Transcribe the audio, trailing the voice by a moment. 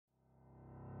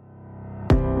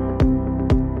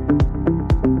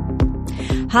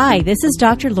Hi, this is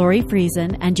Dr. Lori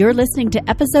Friesen, and you're listening to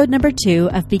episode number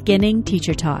 2 of Beginning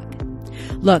Teacher Talk.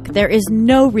 Look, there is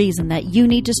no reason that you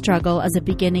need to struggle as a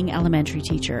beginning elementary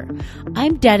teacher.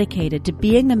 I'm dedicated to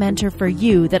being the mentor for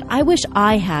you that I wish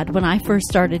I had when I first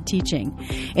started teaching.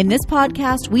 In this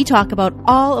podcast, we talk about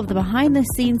all of the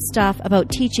behind-the-scenes stuff about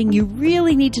teaching you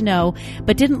really need to know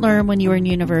but didn't learn when you were in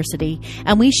university,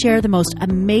 and we share the most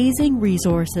amazing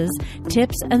resources,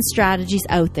 tips, and strategies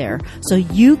out there so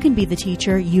you can be the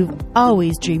teacher you've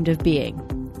always dreamed of being.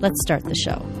 Let's start the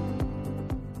show.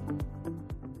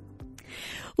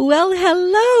 Well,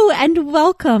 hello and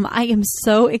welcome. I am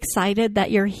so excited that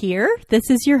you're here. This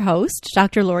is your host,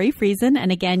 Dr. Lori Friesen.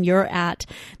 And again, you're at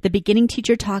the Beginning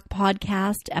Teacher Talk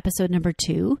podcast, episode number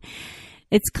 2.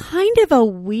 It's kind of a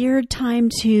weird time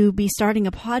to be starting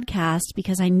a podcast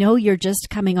because I know you're just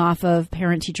coming off of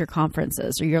parent-teacher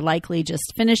conferences, or you're likely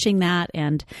just finishing that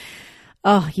and,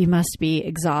 you must be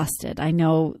exhausted. I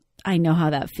know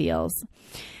how that feels.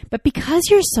 But because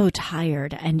you're so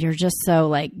tired and you're just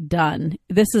so done,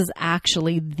 this is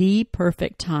actually the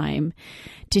perfect time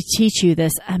to teach you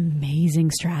this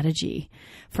amazing strategy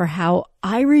for how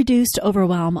I reduced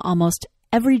overwhelm almost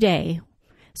every day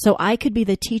so I could be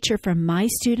the teacher for my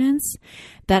students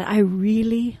that I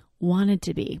really wanted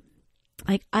to be.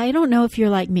 I don't know if you're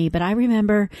like me, but I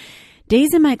remember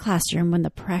days in my classroom when the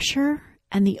pressure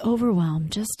and the overwhelm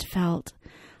just felt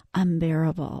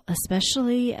unbearable,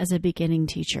 especially as a beginning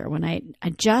teacher, when I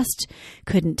just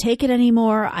couldn't take it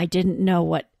anymore. I didn't know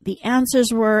what the answers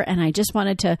were, and I just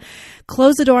wanted to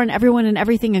close the door on everyone and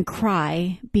everything and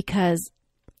cry because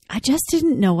I just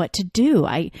didn't know what to do.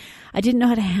 I didn't know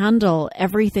how to handle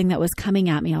everything that was coming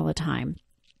at me all the time.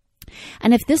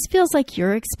 And if this feels like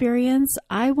your experience,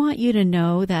 I want you to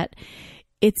know that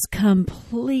it's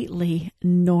completely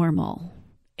normal.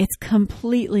 It's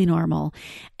completely normal,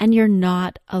 and you're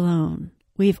not alone.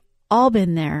 We've all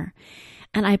been there,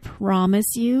 and I promise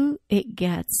you it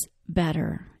gets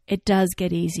better. It does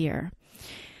get easier.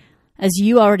 As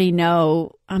you already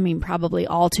know, probably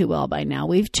all too well by now,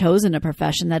 we've chosen a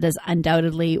profession that is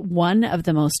undoubtedly one of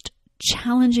the most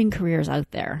challenging careers out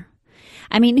there.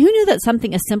 Who knew that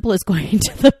something as simple as going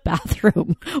to the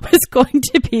bathroom was going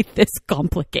to be this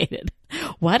complicated?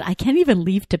 What? I can't even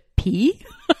leave to pee?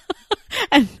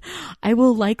 And I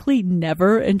will likely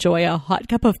never enjoy a hot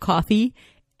cup of coffee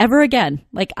ever again.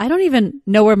 I don't even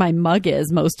know where my mug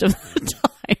is most of the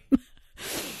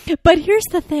time. But here's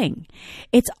the thing.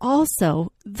 It's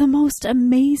also the most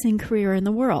amazing career in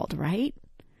the world, right?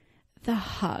 The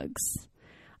hugs.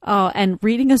 Oh, and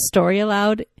reading a story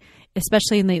aloud,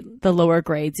 especially in the lower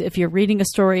grades, if you're reading a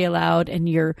story aloud and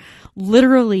you're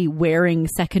literally wearing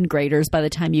second graders by the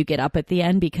time you get up at the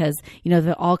end because,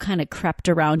 they're all kind of crept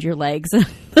around your legs and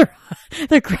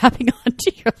they're grabbing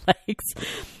onto your legs.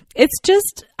 It's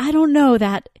just,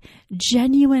 that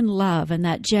genuine love and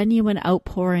that genuine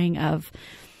outpouring of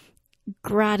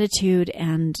gratitude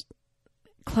and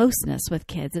closeness with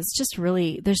kids. It's just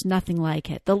really, there's nothing like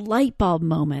it. The light bulb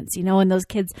moments, when those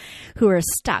kids who are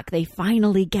stuck, they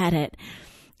finally get it.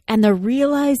 And the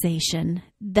realization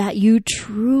that you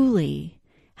truly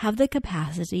have the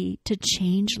capacity to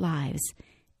change lives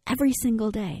every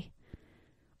single day.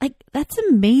 That's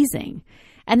amazing.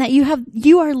 And that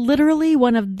you are literally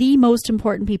one of the most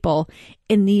important people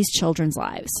in these children's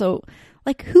lives. So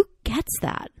who gets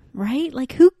that, right?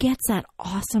 Who gets that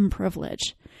awesome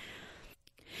privilege?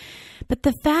 But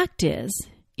the fact is,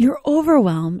 your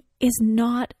overwhelm is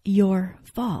not your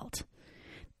fault.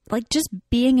 Just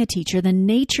being a teacher, the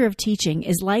nature of teaching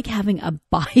is like having a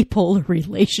bipolar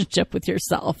relationship with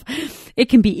yourself. It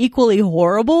can be equally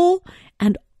horrible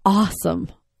and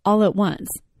awesome all at once.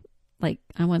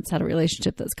 I once had a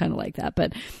relationship that's kind of like that,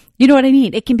 but you know what I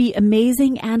mean? It can be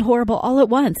amazing and horrible all at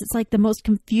once. It's the most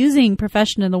confusing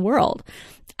profession in the world.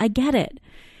 I get it.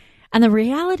 And the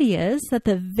reality is that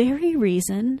the very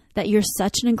reason that you're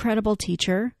such an incredible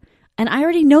teacher, and I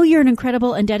already know you're an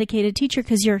incredible and dedicated teacher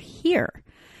because you're here.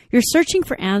 You're searching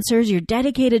for answers. You're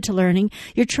dedicated to learning.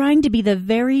 You're trying to be the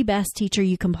very best teacher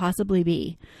you can possibly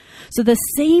be. So the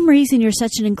same reason you're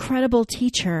such an incredible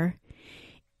teacher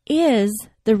is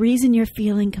the reason you're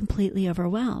feeling completely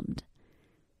overwhelmed.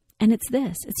 And it's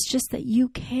this. It's just that you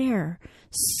care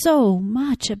so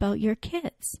much about your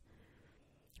kids,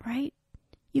 right?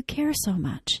 You care so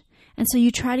much. And so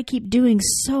you try to keep doing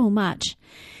so much.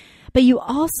 But you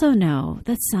also know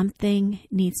that something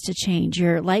needs to change.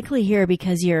 You're likely here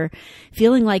because you're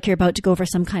feeling like you're about to go over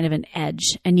some kind of an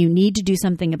edge and you need to do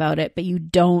something about it, but you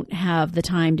don't have the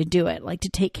time to do it, to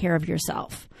take care of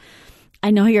yourself. I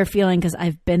know how you're feeling because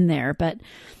I've been there. But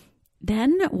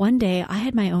then one day I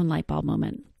had my own light bulb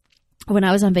moment. when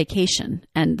I was on vacation,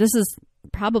 and this is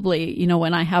probably,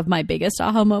 when I have my biggest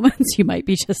aha moments, you might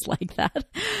be just like that.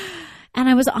 And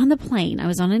I was on the plane. I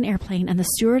was on an airplane, and the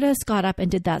stewardess got up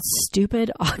and did that stupid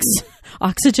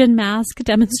oxygen mask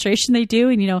demonstration they do.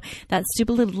 And, that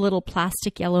stupid little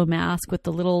plastic yellow mask with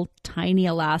the little tiny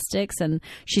elastics. And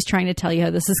she's trying to tell you how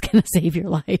this is going to save your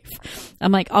life.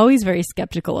 I'm like always very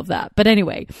skeptical of that. But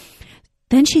anyway,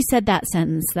 then she said that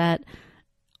sentence that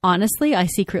honestly, I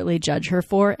secretly judge her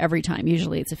for every time.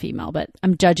 Usually it's a female, but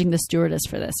I'm judging the stewardess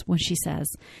for this when she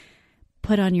says,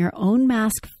 put on your own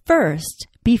mask first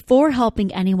before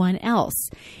helping anyone else,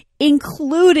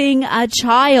 including a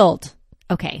child.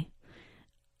 Okay.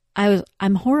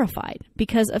 I'm horrified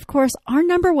because, of course, our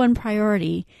number one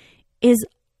priority is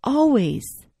always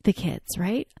the kids,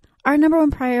 right? Our number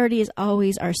one priority is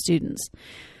always our students.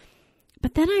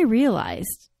 But then I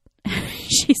realized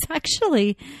she's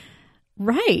actually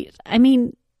right. I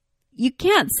mean, you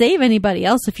can't save anybody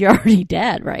else if you're already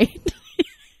dead, right?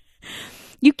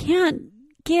 You can't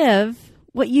give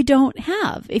what you don't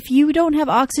have. If you don't have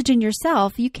oxygen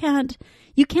yourself, you can't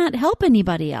help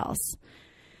anybody else.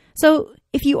 So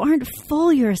if you aren't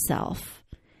full yourself,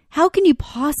 how can you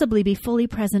possibly be fully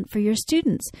present for your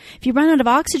students? If you run out of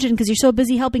oxygen because you're so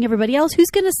busy helping everybody else, who's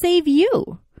going to save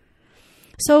you?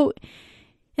 So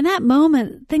in that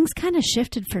moment, things kind of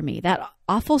shifted for me. That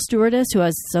awful stewardess who I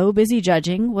was so busy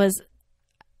judging was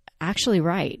actually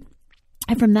right.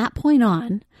 And from that point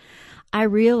on, I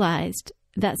realized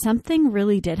that something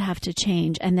really did have to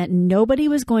change and that nobody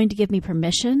was going to give me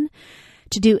permission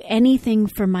to do anything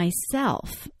for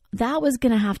myself. That was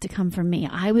going to have to come from me.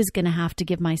 I was going to have to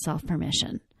give myself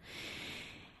permission.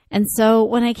 And so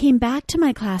when I came back to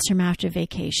my classroom after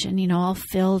vacation, all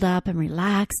filled up and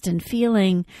relaxed and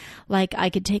feeling like I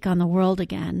could take on the world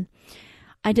again,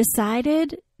 I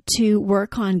decided to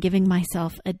work on giving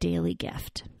myself a daily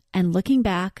gift. And looking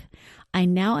back, I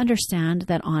now understand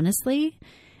that honestly,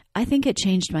 I think it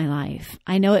changed my life.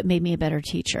 I know it made me a better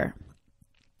teacher.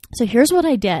 So here's what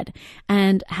I did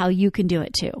and how you can do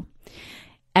it too.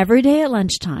 Every day at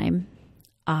lunchtime,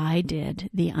 I did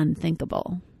the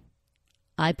unthinkable.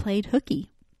 I played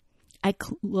hooky. I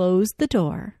closed the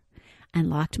door and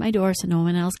locked my door so no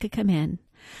one else could come in.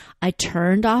 I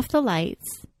turned off the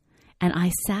lights and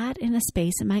I sat in a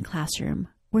space in my classroom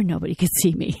where nobody could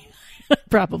see me. I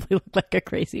probably looked like a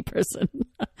crazy person.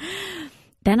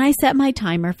 Then I set my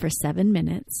timer for 7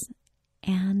 minutes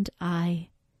and I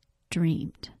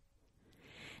dreamed.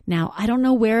 Now, I don't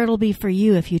know where it'll be for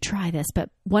you if you try this, but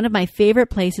one of my favorite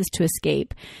places to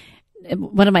escape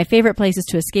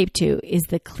to is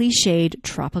the cliched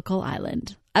tropical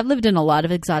island. I've lived in a lot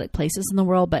of exotic places in the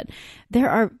world, but there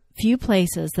are few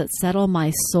places that settle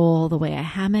my soul the way a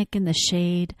hammock in the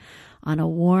shade on a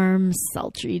warm,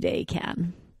 sultry day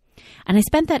can. And I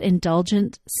spent that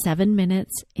indulgent 7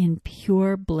 minutes in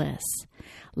pure bliss,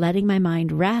 letting my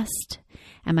mind rest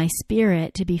and my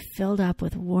spirit to be filled up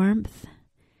with warmth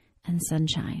and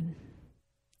sunshine.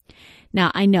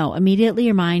 Now, I know immediately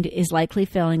your mind is likely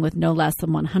filling with no less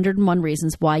than 101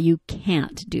 reasons why you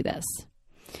can't do this.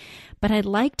 But I'd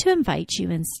like to invite you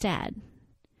instead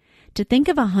to think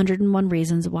of 101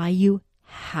 reasons why you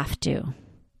have to.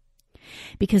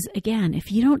 Because again,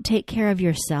 if you don't take care of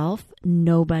yourself,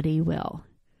 nobody will.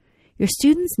 Your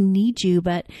students need you,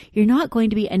 but you're not going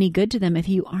to be any good to them if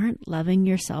you aren't loving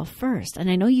yourself first. And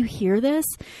I know you hear this,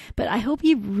 but I hope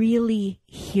you really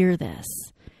hear this.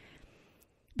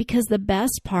 Because the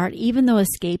best part, even though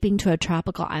escaping to a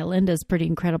tropical island is pretty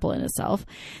incredible in itself,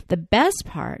 the best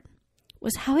part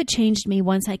was how it changed me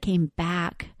once I came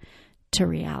back to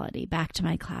reality, back to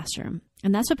my classroom.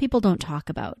 And that's what people don't talk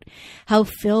about, how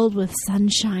filled with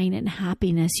sunshine and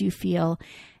happiness you feel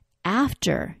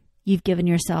after you've given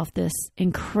yourself this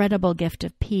incredible gift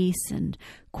of peace and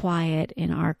quiet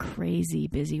in our crazy,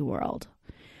 busy world.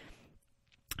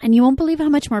 And you won't believe how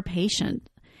much more patient,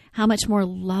 how much more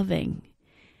loving,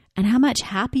 and how much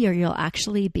happier you'll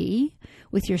actually be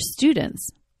with your students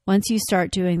once you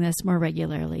start doing this more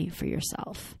regularly for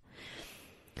yourself.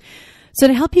 So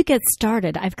to help you get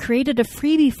started, I've created a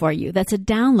freebie for you that's a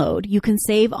download you can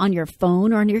save on your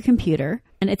phone or on your computer.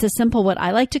 And it's a simple, what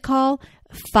I like to call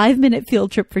 5-minute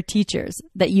field trip for teachers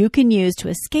that you can use to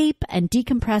escape and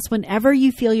decompress whenever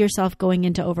you feel yourself going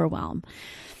into overwhelm.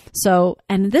 So,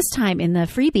 and this time in the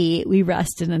freebie, we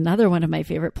rest in another one of my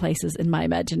favorite places in my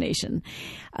imagination,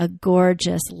 a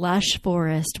gorgeous, lush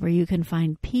forest where you can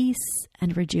find peace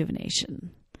and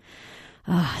rejuvenation.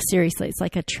 Seriously, it's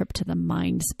like a trip to the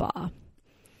mind spa.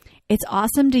 It's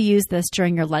awesome to use this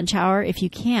during your lunch hour if you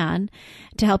can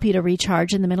to help you to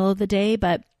recharge in the middle of the day,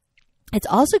 but It's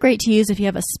also great to use if you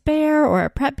have a spare or a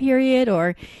prep period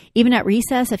or even at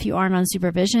recess if you aren't on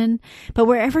supervision. But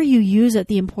wherever you use it,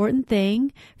 the important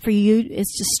thing for you is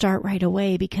to start right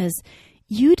away because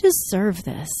you deserve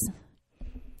this.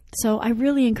 So I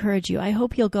really encourage you. I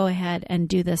hope you'll go ahead and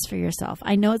do this for yourself.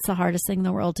 I know it's the hardest thing in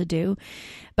the world to do,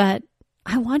 but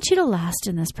I want you to last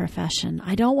in this profession.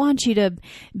 I don't want you to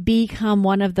become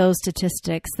one of those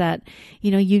statistics that,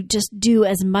 you just do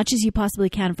as much as you possibly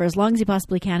can for as long as you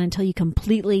possibly can until you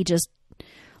completely just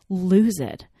lose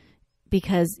it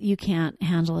because you can't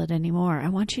handle it anymore. I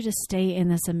want you to stay in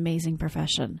this amazing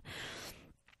profession.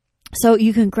 So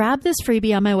you can grab this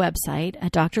freebie on my website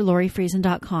at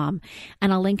drlorifriesen.com,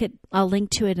 and I'll link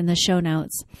to it in the show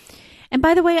notes. And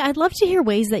by the way, I'd love to hear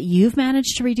ways that you've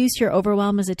managed to reduce your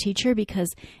overwhelm as a teacher,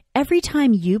 because every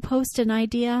time you post an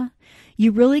idea,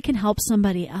 you really can help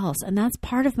somebody else. And that's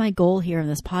part of my goal here in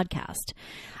this podcast.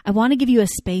 I want to give you a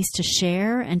space to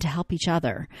share and to help each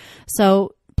other.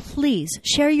 So please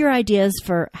share your ideas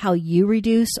for how you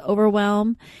reduce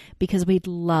overwhelm, because we'd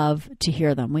love to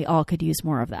hear them. We all could use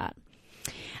more of that.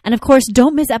 And of course,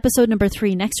 don't miss episode number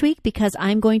 3 next week, because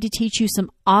I'm going to teach you some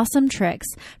awesome tricks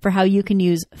for how you can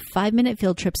use 5-minute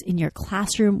field trips in your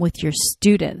classroom with your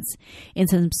students in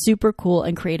some super cool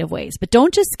and creative ways. But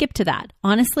don't just skip to that.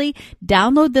 Honestly,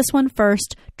 download this one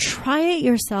first, try it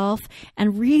yourself,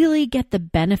 and really get the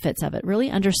benefits of it.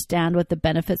 Really understand what the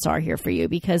benefits are here for you,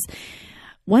 because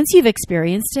once you've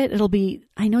experienced it,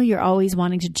 I know you're always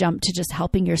wanting to jump to just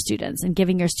helping your students and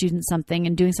giving your students something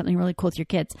and doing something really cool with your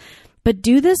kids. But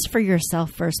do this for yourself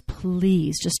first,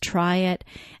 please. Just try it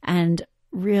and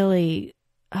really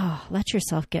let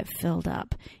yourself get filled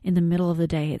up in the middle of the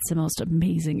day. It's the most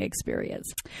amazing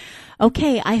experience.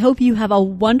 Okay, I hope you have a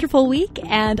wonderful week,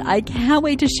 and I can't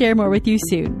wait to share more with you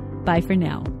soon. Bye for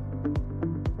now.